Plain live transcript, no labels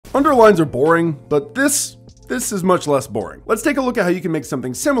Underlines are boring, but this is much less boring. Let's take a look at how you can make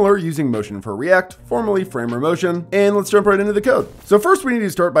something similar using Motion for React, formerly Framer Motion, and let's jump right into the code. So first we need to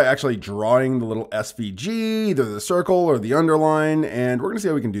start by actually drawing the little SVG, either the circle or the underline, and we're gonna see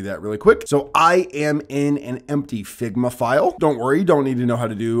how we can do that really quick. So I am in an empty Figma file. Don't worry, you don't need to know how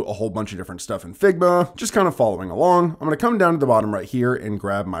to do a whole bunch of different stuff in Figma, just kind of following along. I'm gonna come down to the bottom right here and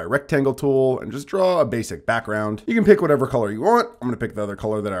grab my rectangle tool and just draw a basic background. You can pick whatever color you want. I'm gonna pick the other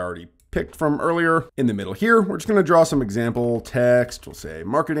color that I already picked from earlier. In the middle here, we're just gonna draw some example text. We'll say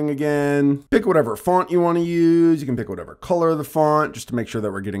marketing again. Pick whatever font you wanna use. You can pick whatever color of the font just to make sure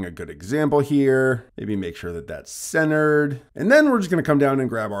that we're getting a good example here. Maybe make sure that that's centered. And then we're just gonna come down and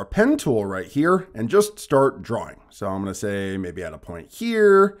grab our pen tool right here and just start drawing. So I'm gonna say maybe at a point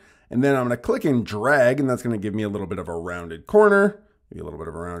here, and then I'm gonna click and drag, and that's gonna give me a little bit of a rounded corner. Maybe a little bit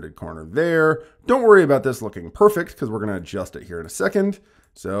of a rounded corner there. Don't worry about this looking perfect because we're gonna adjust it here in a second.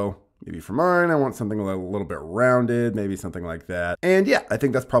 So maybe for mine, I want something a little bit rounded, maybe something like that. And yeah, I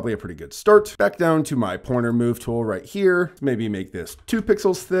think that's probably a pretty good start. Back down to my pointer move tool right here. Maybe make this 2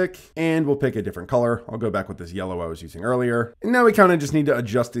 pixels thick, and we'll pick a different color. I'll go back with this yellow I was using earlier. And now we kind of just need to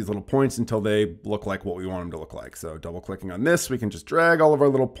adjust these little points until they look like what we want them to look like. So double clicking on this, we can just drag all of our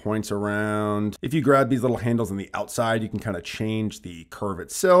little points around. If you grab these little handles on the outside, you can kind of change the curve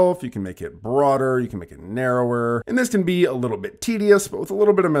itself. You can make it broader, you can make it narrower. And this can be a little bit tedious, but with a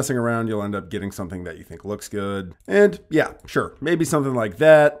little bit of messing around, you'll end up getting something that you think looks good. And yeah, sure, maybe something like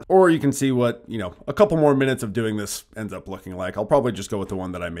that. Or you can see what, a couple more minutes of doing this ends up looking like. I'll probably just go with the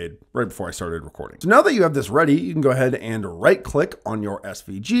one that I made right before I started recording. So now that you have this ready, you can go ahead and right click on your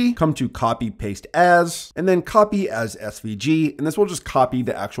SVG, come to copy paste as, and then copy as SVG. And this will just copy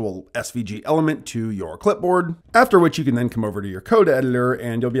the actual SVG element to your clipboard. After which you can then come over to your code editor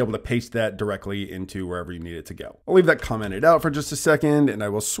and you'll be able to paste that directly into wherever you need it to go. I'll leave that commented out for just a second and I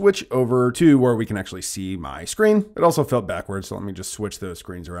will switch over to where we can actually see my screen. It also felt backwards, so let me just switch those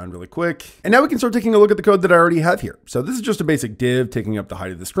screens around really quick. And now we can start taking a look at the code that I already have here. So this is just a basic div taking up the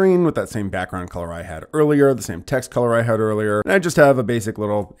height of the screen with that same background color I had earlier, the same text color I had earlier. And I just have a basic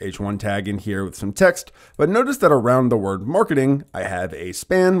little H1 tag in here with some text, but notice that around the word marketing, I have a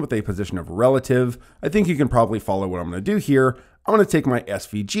span with a position of relative. I think you can probably follow what I'm gonna do here. I'm gonna take my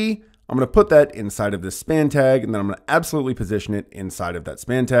SVG, I'm gonna put that inside of this span tag, and then I'm gonna absolutely position it inside of that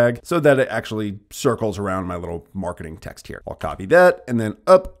span tag so that it actually circles around my little marketing text here. I'll copy that, and then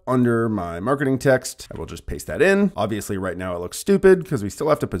up under my marketing text, I will just paste that in. Obviously right now it looks stupid because we still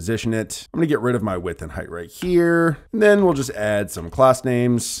have to position it. I'm gonna get rid of my width and height right here. And then we'll just add some class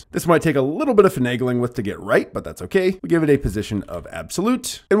names. This might take a little bit of finagling with to get right, but that's okay. We give it a position of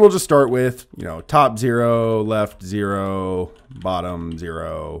absolute, and we'll just start with, top 0, left 0, bottom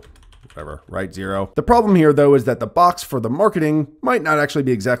 0, whatever, right 0. The problem here though is that the box for the marketing might not actually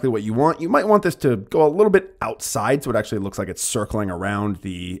be exactly what you want. You might want this to go a little bit outside so it actually looks like it's circling around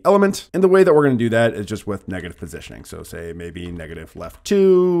the element. And the way that we're going to do that is just with negative positioning. So say maybe negative left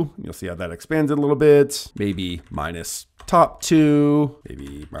 2, you'll see how that expands it a little bit. Maybe minus top 2,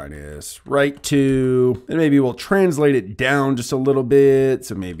 maybe minus right 2, and maybe we'll translate it down just a little bit.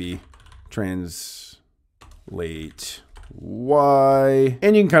 So maybe translate Y,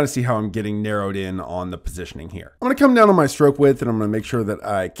 and you can kind of see how I'm getting narrowed in on the positioning here. I'm gonna come down on my stroke width and I'm gonna make sure that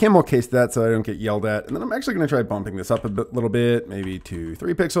I camel case that so I don't get yelled at. And then I'm actually gonna try bumping this up a little bit, maybe to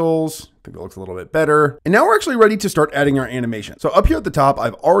 3 pixels. I think it looks a little bit better. And now we're actually ready to start adding our animation. So up here at the top,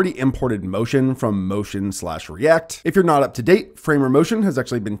 I've already imported Motion from Motion/React. If you're not up to date, Framer Motion has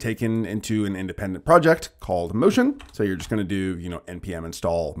actually been taken into an independent project called Motion. So you're just gonna do, npm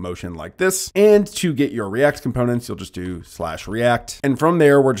install Motion like this. And to get your React components, you'll just do /React. And from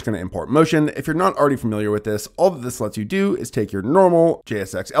there, we're just gonna import Motion. If you're not already familiar with this, all that this lets you do is take your normal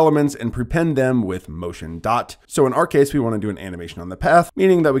JSX elements and prepend them with motion dot. So in our case, we wanna do an animation on the path,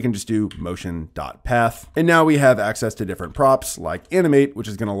 meaning that we can just do motion.path. And now we have access to different props like animate, which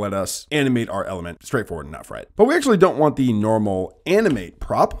is gonna let us animate our element straightforward enough, right? But we actually don't want the normal animate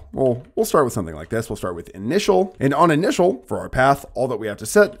prop. Well, we'll start with something like this. We'll start with initial. And on initial, for our path, all that we have to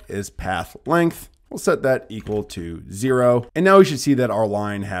set is path length. We'll set that equal to 0. And now we should see that our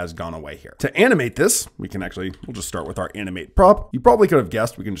line has gone away here. To animate this, we'll just start with our animate prop. You probably could have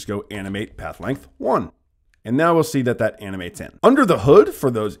guessed we can just go animate path length 1. And now we'll see that that animates in. Under the hood, for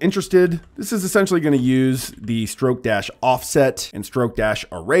those interested, this is essentially going to use the stroke dash offset and stroke dash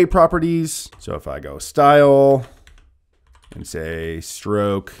array properties. So if I go style and say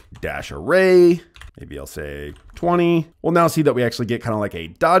stroke dash array, maybe I'll say 20. We'll now see that we actually get kind of like a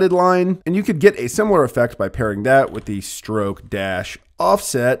dotted line. And you could get a similar effect by pairing that with the stroke dash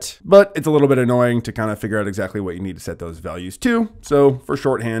offset, but it's a little bit annoying to kind of figure out exactly what you need to set those values to. So for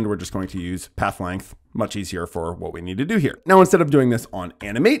shorthand, we're just going to use path length. Much easier for what we need to do here. Now, instead of doing this on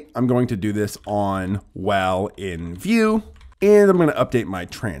animate, I'm going to do this on while in view. And I'm going to update my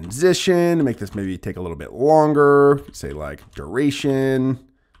transition to make this maybe take a little bit longer, say like duration,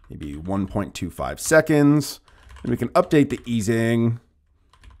 maybe 1.25 seconds. And we can update the easing,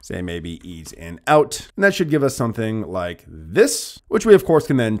 say maybe ease in out. And that should give us something like this, which we of course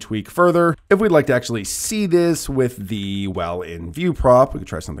can then tweak further. If we'd like to actually see this with the while in view prop, we could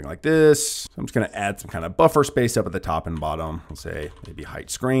try something like this. So I'm just going to add some kind of buffer space up at the top and bottom. We'll say maybe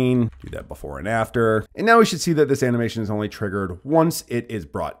height screen, do that before and after. And now we should see that this animation is only triggered once it is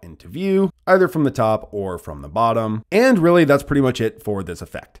brought into view, either from the top or from the bottom. And really that's pretty much it for this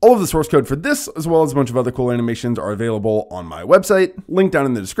effect. All of the source code for this, as well as a bunch of other cool animations, are available on my website, linked down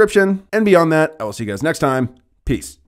in the description. And beyond that, I will see you guys next time. Peace.